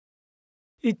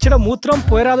ఇచ్చిన మూత్రం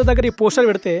పోయరాదు దగ్గర ఈ పోస్టర్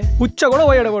పెడితే ఉచ్చ కూడా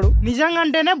పోయాడవాడు. నిజంగా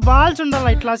అంటేనే బాల్స్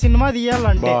ఉండాలి ఇట్లా సినిమా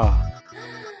తీయాలంటే.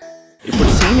 ఇప్పుడు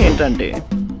సీన్ ఏంటంటే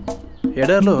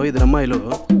ఎడర్లో ఇద్దరు అమ్మాయిలు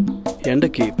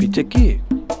ఎండకి పిచ్చెక్కి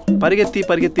పరిగెత్తి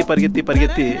పరిగెత్తి పరిగెత్తి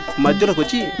పరిగెత్తి మధ్యలోకి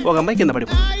వచ్చి ఒక అమ్మాయి కింద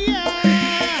పడిపోతుంది.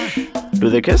 Do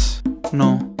they kiss? No,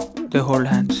 they hold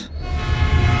hands.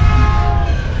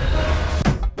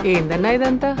 ఏందన్నా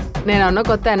ఇదంతా? నేను అన్న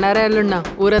కొత్త ఎన్ఆర్ఐలున్నా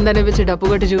ఊరందరినీ పిలిచి డప్పు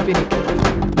కొట్టి చూపి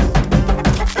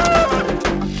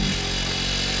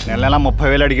నెల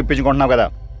 30,000 అడిగి ఇప్పించుకుంటున్నావు కదా,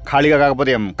 ఖాళీగా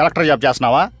కాకపోతే కలెక్టర్ జాబ్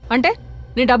చేస్తున్నావా? అంటే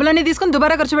నీ డబ్బులన్నీ తీసుకుని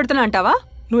దుబారా ఖర్చు పెడుతున్నా అంటావా?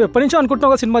 నువ్వు ఎప్పటి నుంచో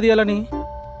అనుకుంటున్నావు సినిమా తీయాలని.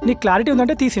 నీ క్లారిటీ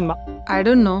ఉందంటే తీ cinema. I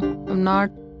don't know, I'm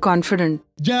not confident.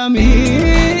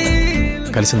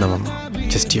 కలిసిందామమ్మ,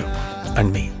 just you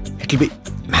and me, it will be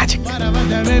magic.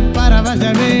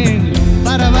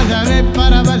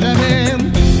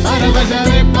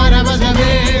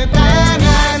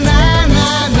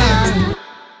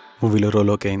 మూవీలో రోల్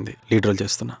ఓకే అయింది, లీడ్ రోల్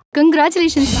చేస్తున్నా.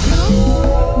 కంగ్రాచులేషన్స్.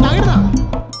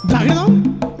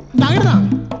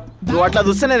 నువ్వు అట్లా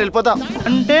చూస్తే నేను వెళ్ళిపోతా.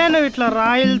 అంటే నువ్వు ఇట్లా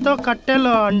రాయిలతో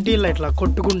కట్టెలు అంటీలా ఇట్లా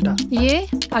కొట్టుకుంటా. ఏ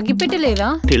అగిపెట్టలేదా?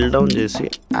 టిల్ డౌన్ చేసి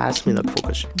యాస్ మీద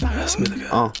ఫోకస్.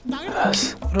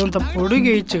 అంత పొడుగు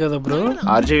వేయచ్చు కదా బ్రో.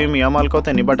 ఆర్జీవి మీ అమ్మాలకో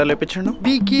ఎన్ని బట్టలు వేయించండు?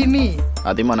 బికినీ.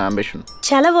 అది మన అంబిషన్.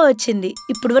 చాలా బాగా వచ్చింది.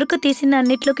 ఇప్పుడు వరకు తీసిన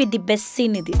అన్నిట్లోకి ది బెస్ట్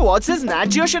సీన్ ఇది. What's this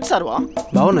నాజియో shit సర్వా?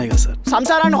 బాగున్నాయి కదా సార్.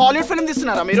 సంసారాన్ని హాలీవుడ్ ఫిల్మ్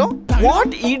తీస్తున్నారా మీరు?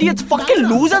 వాట్ ఇడియట్స్, ఫకింగ్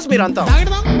లూజర్స్ మీరంతా.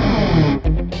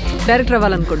 డైరెక్టర్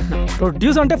అవ్వాలనుకుంటున్నా.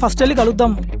 ప్రొడ్యూస్ అంటే ఫస్ట్ వెళ్ళి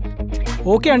కలుద్దాం,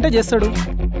 ఓకే అంటే చేస్తాడు,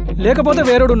 లేకపోతే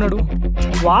వేరేడు ఉన్నాడు,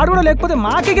 వాడు కూడా లేకపోతే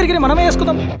మాకే గిరిగిరి మనమే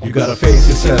చేసుకుందాం. You gotta face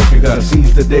yourself, you gotta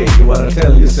seize the day, you gotta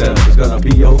tell yourself it's gonna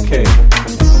be okay.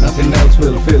 Nothing else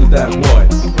will fill that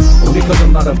void, only cause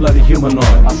I'm not a bloody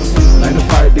humanoid. 9 to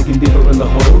 5 digging deeper in the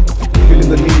hole, feeling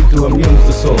the need to amuse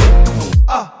the soul.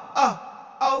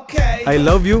 Okay. I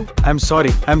love you, I'm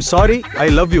sorry, I'm sorry,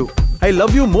 I love you, I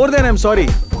love you more than I'm sorry.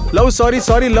 Love sorry,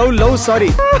 sorry, love, love sorry.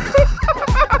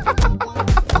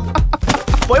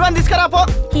 పోయివని తీసుకురా పో.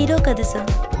 Hero కదా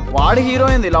sir. వాడు hero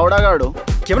ఏంది లౌడాగాడు?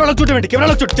 కెమెరాలో చూడమేంటి,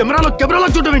 కెమెరాలో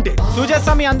చూడమేంటి?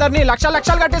 చూసేస్తా మీ అందరినీ లక్షలు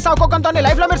కట్టేస్తా ఒక్కొక్కతో.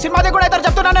 Life లో మీరు సినిమా కూడా అయితే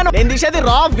చెప్తున్నా. నేను తీసేది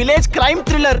రా విలేజ్ క్రైమ్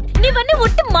థ్రిల్లర్. నీవన్నీ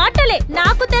ఒట్టి మాటలే.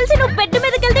 నాకు తెలిసి నువ్వు బెడ్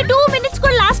మీదకి వెళ్తే 2 minutes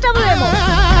కూడా లాస్ట్ అవ్వలేమో.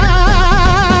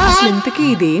 అసలు ఇంతకీ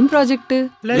ఇదేం ప్రాజెక్ట్?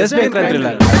 Lesbian crime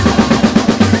thriller.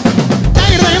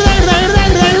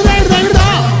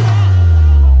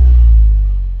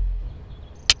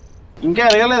 ఇంకా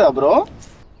అడగలేదా బ్రో?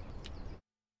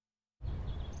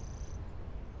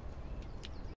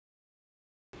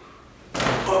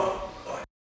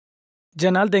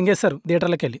 జనాలు దెంగేస్తారు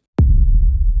థియేటర్లకు వెళ్ళి.